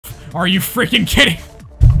Are you freaking kidding?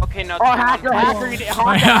 Okay, no. Oh, hacker, you did.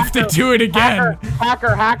 I have to do it again.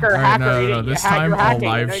 Hacker. No. This time I'll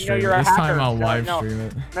live stream it. This time I'll live stream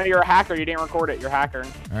it. No, you're a hacker. You didn't record it. You're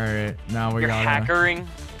hackering. All right, now we gotta. Hackering.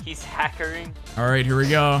 He's hackering. All right, here we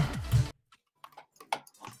go.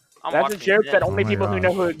 That's a joke that only people who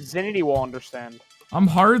know who Xfinity will understand. I'm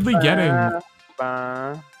hardly getting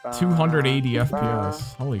 280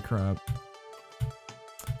 FPS. Holy crap.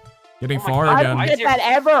 Getting far again. I didn't get that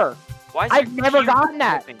ever. I've never gotten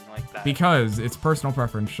that. Like that. Because it's personal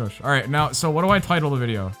preference. Shush. All right, now, so what do I title the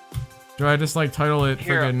video? Do I just like title it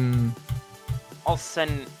friggin'? I'll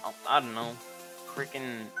send. I don't know.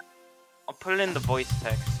 Freaking. I'll put it in the voice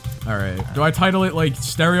text. All right. Do I title it like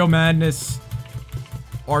Stereo Madness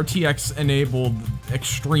RTX enabled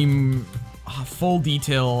extreme full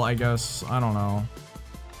detail? I guess. I don't know.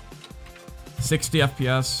 60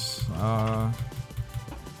 FPS.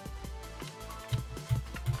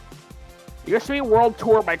 You used to be World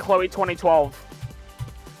Tour by Chloe 2012.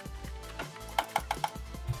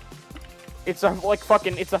 It's a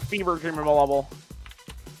it's a fever dream of a level.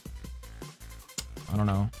 I don't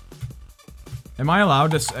know. Am I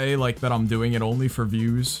allowed to say like that I'm doing it only for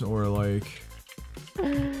views or like?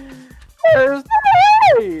 Where's the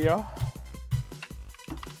way?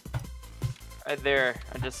 Right there.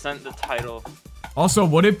 I just sent the title. Also,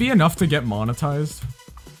 would it be enough to get monetized?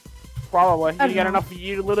 Probably. You get enough.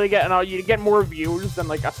 You literally get you get more views than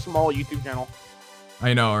like a small YouTube channel.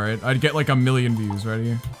 I know, right? I'd get like 1 million views,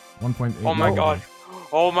 ready? 1.8. Oh my god.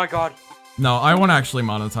 Oh my god. No, I won't actually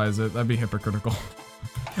monetize it. That'd be hypocritical.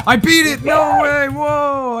 I beat it! No way!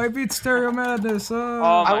 Whoa! I beat Stereo Madness.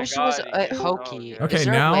 Oh I my wish god. it was Hokey. Okay, Is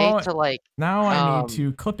there now a way to like I need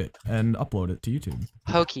to clip it and upload it to YouTube.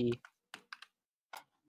 Hokey?